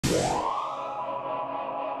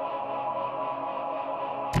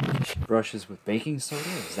brushes with baking soda?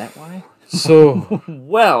 Is that why? So,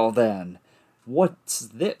 well then, what's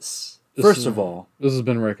this? First of all, this has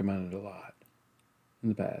been recommended a lot in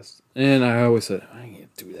the past, and I always said I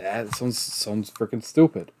can't do that. It sounds freaking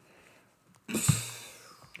stupid.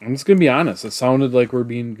 I'm just gonna be honest. It sounded like we're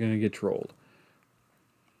gonna get trolled.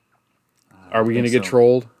 Are we gonna get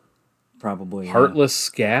trolled? Probably. Heartless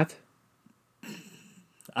scat.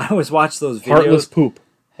 I always watch those videos. Heartless poop.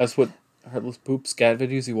 That's what heartless poop scat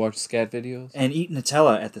videos. You watch scat videos and eat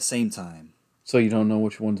Nutella at the same time. So you don't know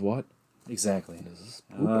which one's what. Exactly. Is this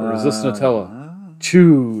poop or is this Nutella?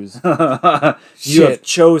 Choose. You have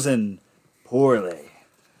chosen poorly.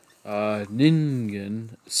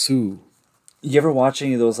 Ningen ISU. You ever watch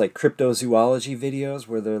any of those like cryptozoology videos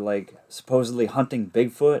where they're like supposedly hunting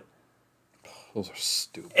Bigfoot? Those are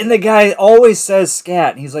stupid. And the guy always says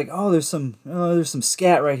scat. And he's like, "Oh, there's some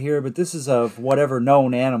scat right here, but this is of whatever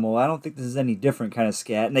known animal. I don't think this is any different kind of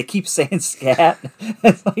scat." And they keep saying scat.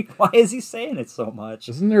 It's like, why is he saying it so much?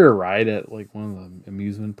 Isn't there a ride at like one of the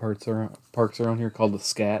amusement parks around here called the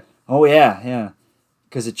Scat? Oh yeah, yeah.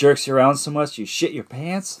 Because it jerks you around so much, you shit your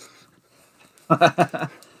pants.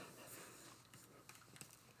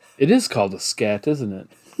 It is called a scat, isn't it?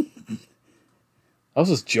 I was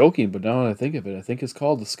just joking, but now that I think of it, I think it's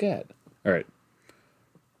called the scat. All right.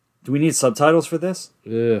 Do we need subtitles for this?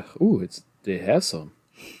 Ooh, they have some.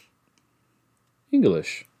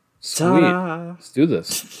 English. Sweet. Let's do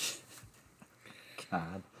this.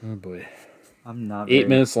 God. Oh boy. I'm not 8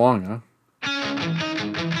 minutes long, huh?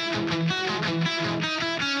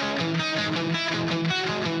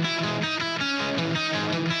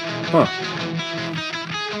 Huh.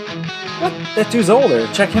 What? That dude's older.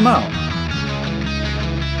 Check him out.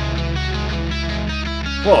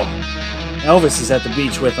 Whoa. Elvis is at the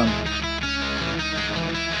beach with him.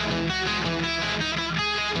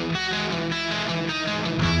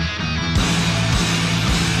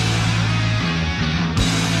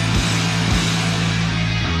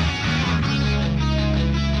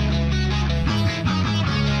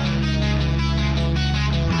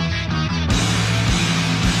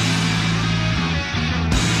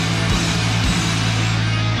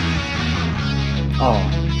 Oh.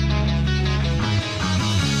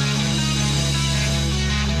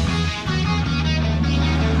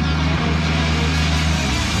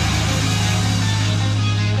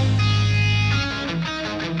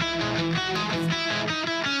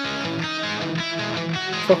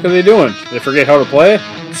 What the fuck are they doing? Did they forget how to play?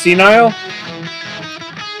 Senile?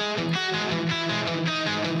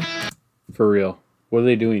 For real. What are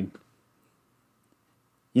they doing?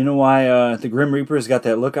 You know why the Grim Reaper's got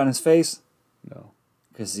that look on his face? No.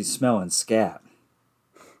 Because he's smelling scat.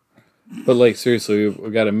 But like, seriously,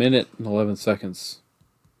 we've got 1 minute and 11 seconds.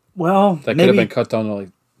 Well, that could have been cut down to like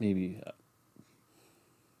maybe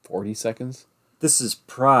 40 seconds. This is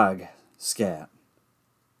Prague scat.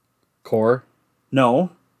 Core?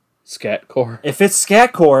 No. Scat core? If it's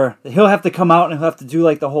scat core, he'll have to come out and he'll have to do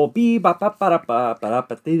like the whole bee ba ba ba ba ba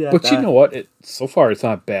ba. But you know what? So far it's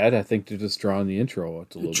not bad. I think they're just drawing the intro.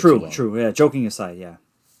 It's a little bit too long. True. Yeah, joking aside, yeah.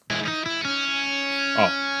 Oh.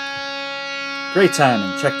 Great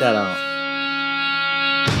timing. Check that out.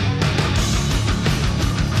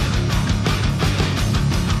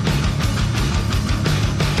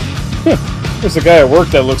 There's a guy at work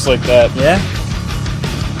that looks like that. Yeah?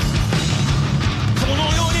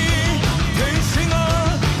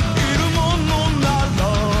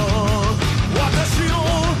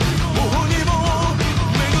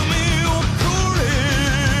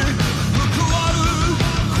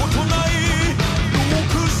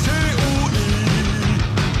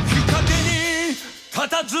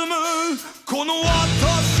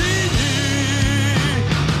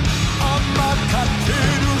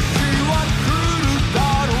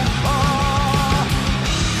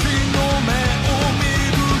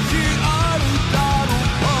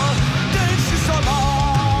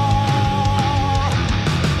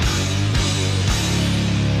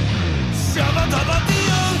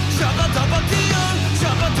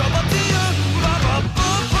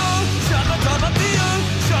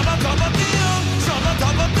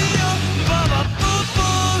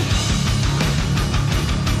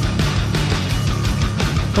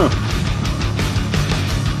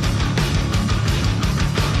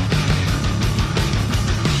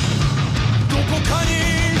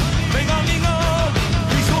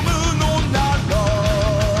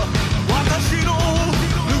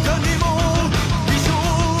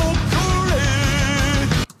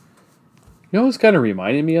 You know what's kind of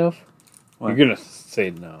reminding me of? What? You're going to say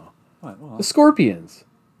no. What? Well, the Scorpions.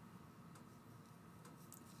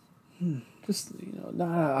 Just,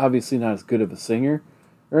 obviously not as good of a singer,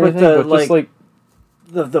 or But anything, the, but just like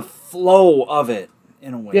the flow of it,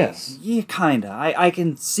 in a way. Yes. Yeah, kinda. I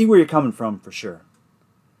can see where you're coming from, for sure.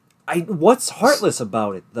 What's heartless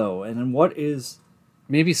about it, though? And what is...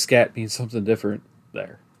 maybe scat means something different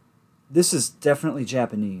there. This is definitely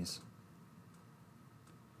Japanese.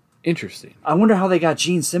 Interesting. I wonder how they got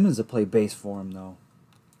Gene Simmons to play bass for him, though.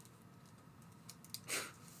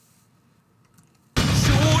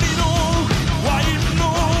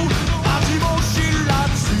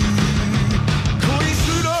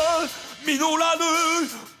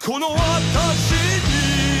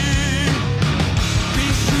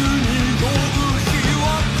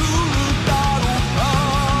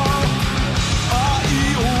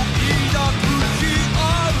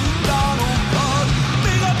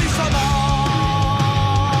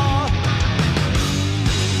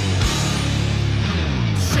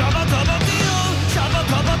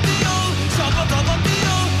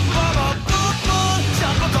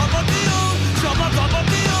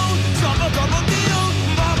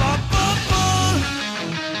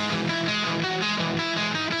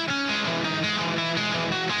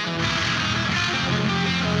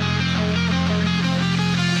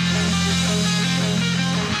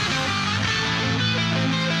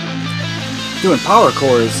 Doing power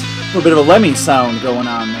chords. A little bit of a Lemmy sound going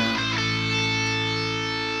on there.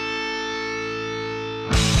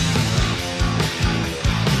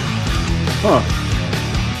 Huh.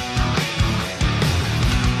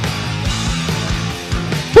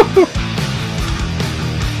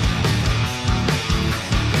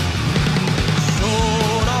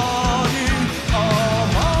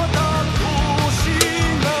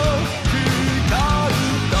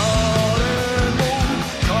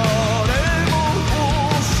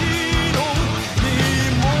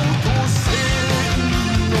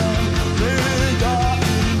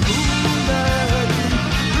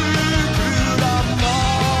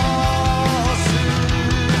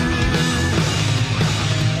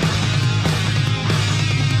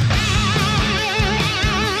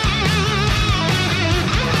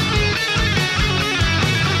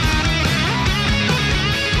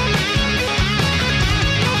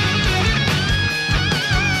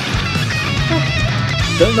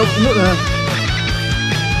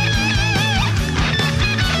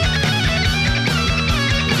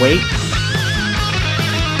 Wait.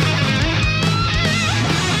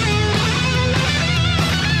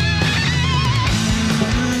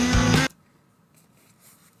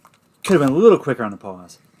 Could have been a little quicker on the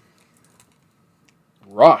pause.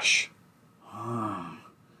 Rush.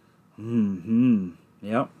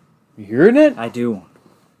 Yep. You hearing it? I do.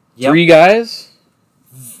 Yep. 3 guys?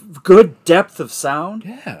 Good depth of sound.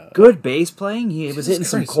 Yeah. Good bass playing. He was hitting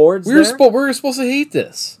some chords we were supposed to hate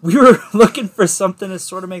this. We were looking for something to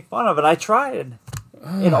sort of make fun of, and I tried.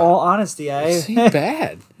 In all honesty, This ain't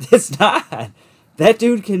bad. It's not. That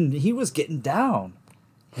dude he was getting down.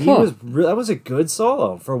 That was a good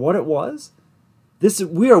solo for what it was.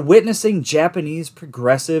 We are witnessing Japanese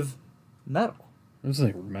progressive metal. It was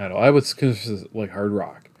like metal. I would consider it like hard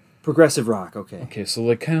rock. Progressive rock, okay. Okay, so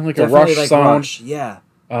like kind of like Definitely a Rush like sound. Rush, yeah.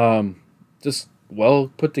 Just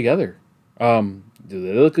well put together. Do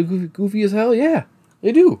they look goofy as hell? Yeah,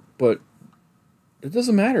 they do. But it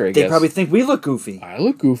doesn't matter, I guess. They probably think we look goofy. I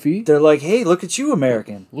look goofy. They're like, hey, look at you,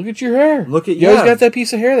 American. Look at your hair. You always got that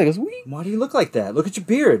piece of hair that goes, wee. Why do you look like that? Look at your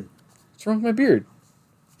beard. What's wrong with my beard?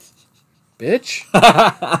 Bitch.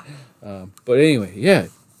 But anyway, yeah.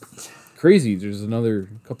 Crazy. There's another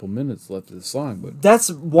couple minutes left of the song, but that's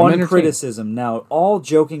one criticism. Now, all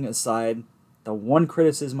joking aside, the one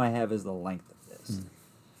criticism I have is the length of this.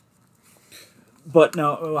 But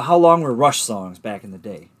no, how long were Rush songs back in the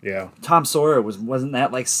day? Yeah. Tom Sawyer wasn't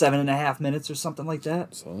that like 7.5 minutes or something like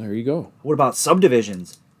that? So there you go. What about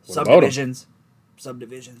Subdivisions? What about 'em?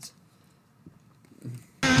 Subdivisions.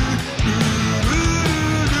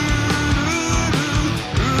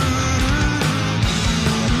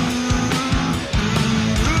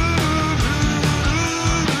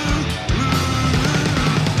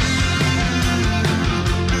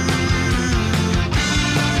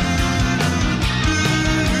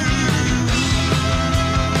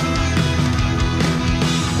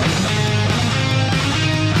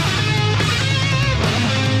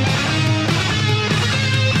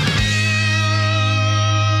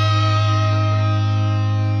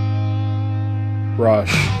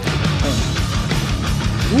 Rush.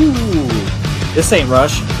 Ooh. This ain't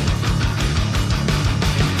Rush.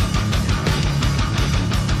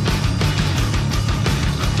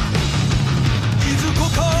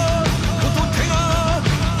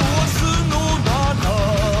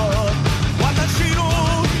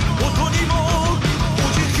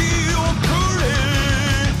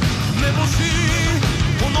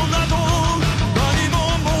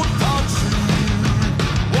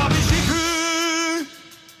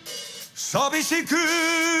 く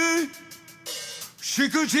し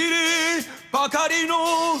くじりばかりの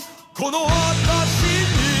この私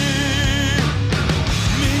に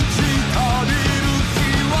満ち足りる日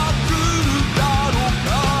は来るだろうか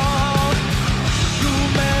夢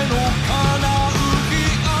の叶う日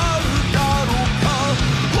あるだろうか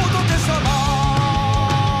仏様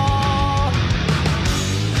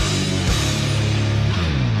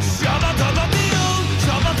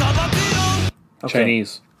Okay.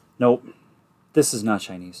 Chinese. Nope. This is not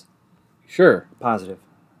Chinese. Sure. Positive.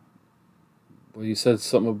 Well, you said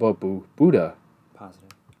something about Buddha. Positive.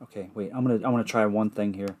 Okay, wait. I'm gonna try one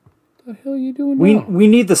thing here. What the hell are you doing We now? we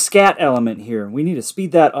need the scat element here. We need to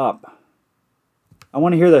speed that up. I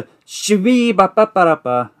want to hear the shibi ba ba ba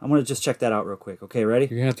ba. I'm gonna just check that out real quick. Okay, ready?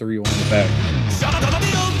 You're gonna have to rewind it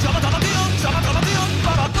back.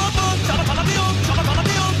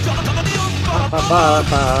 Ba, ba,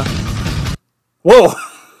 ba. Whoa.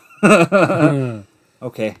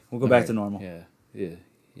 Okay, we'll go back to normal. Yeah.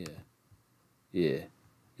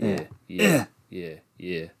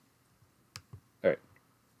 All right.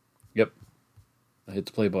 Yep. I hit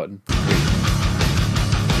the play button.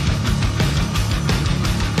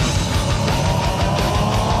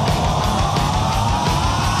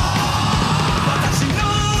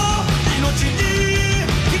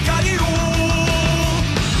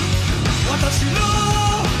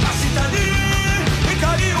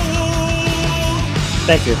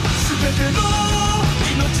 Thank you.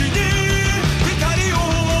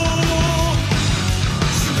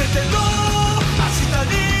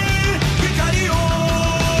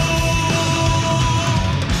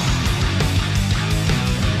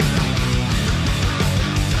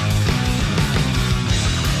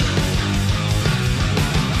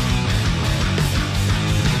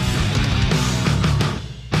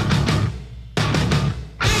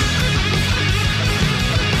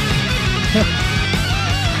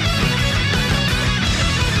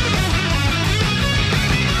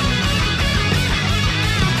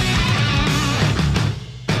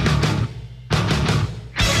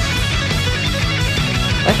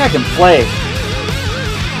 That guy can play.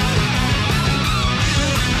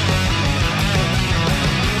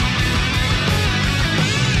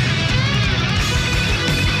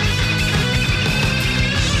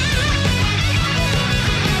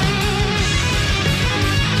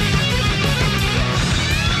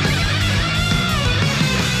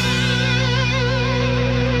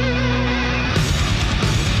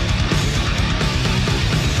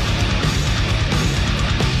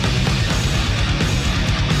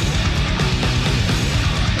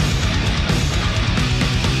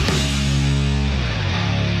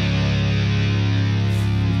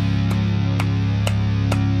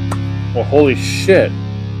 Well, holy shit.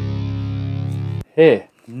 Hey,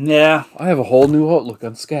 Yeah. I have a whole new outlook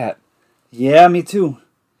on scat. Yeah, me too.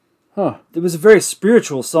 Huh. It was a very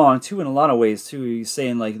spiritual song too, in a lot of ways too. He's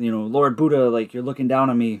saying like, you know, Lord Buddha, like you're looking down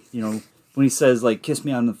on me. You know, when he says like, kiss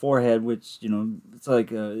me on the forehead, which you know, it's like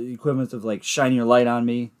the equivalent of like shine your light on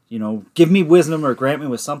me. You know, give me wisdom or grant me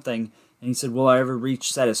with something. And he said, will I ever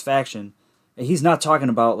reach satisfaction? And he's not talking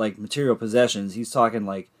about like material possessions. He's talking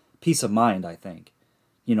like peace of mind. I think,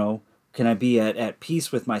 you know, can I be at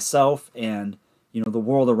peace with myself and you know the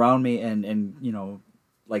world around me and you know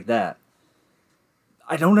like that.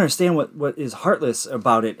 I don't understand what is heartless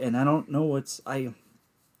about it, and I don't know I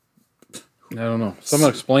don't know. Someone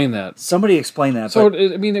explain that. Somebody explain that. So, but,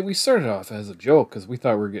 I mean, we started off as a joke because we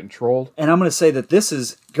thought we were getting trolled. and I'm going to say that this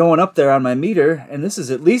is going up there on my meter, and this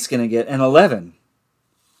is at least going to get an 11.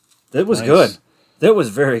 That was Nice. good. That was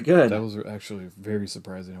very good. That was actually very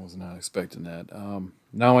surprising. I was not expecting that.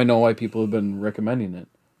 Now I know why people have been recommending it.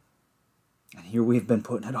 And here we've been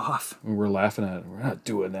putting it off. And we're laughing at it. We're not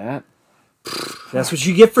doing that. That's what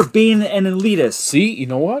you get for being an elitist. See, you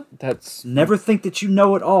know what? That's Never think that you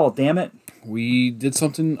know it all, damn it. we did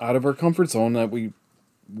something out of our comfort zone that we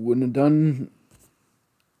wouldn't have done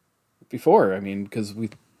before. I mean, because we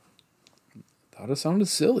thought it sounded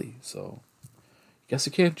silly. So, I guess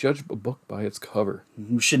you can't judge a book by its cover.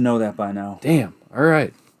 You should know that by now. Damn. All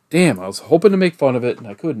right. Damn. I was hoping to make fun of it, and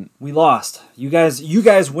I couldn't. We lost. You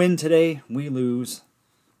guys win today. We lose.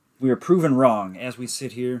 We are proven wrong. As we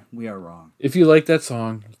sit here, we are wrong. If you like that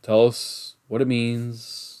song, tell us what it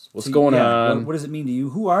means. What's going on? What does it mean to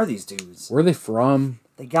you? Who are these dudes? Where are they from?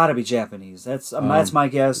 They gotta be Japanese. That's my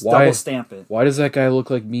guess. Why- Double stamp it. Why does that guy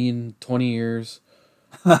look like me in 20 years?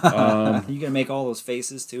 You gonna make all those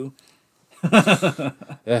faces too?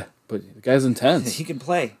 Yeah, but the guy's intense. He can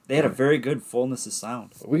play. They had a very good fullness of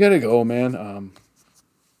sound. We gotta go, man.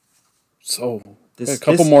 So, This- got a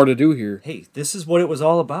couple this- more to do here. Hey, this is what it was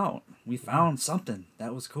all about. We found something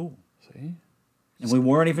that was cool. See? And we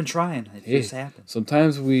weren't even trying. It just happened.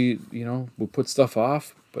 Sometimes we'll put stuff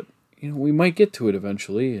off, but we might get to it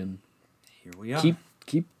eventually, and here we are.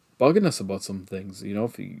 Keep bugging us about some things.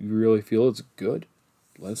 If you really feel it's good,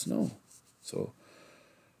 let us know. So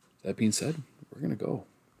that being said, we're gonna go.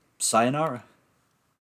 Sayonara.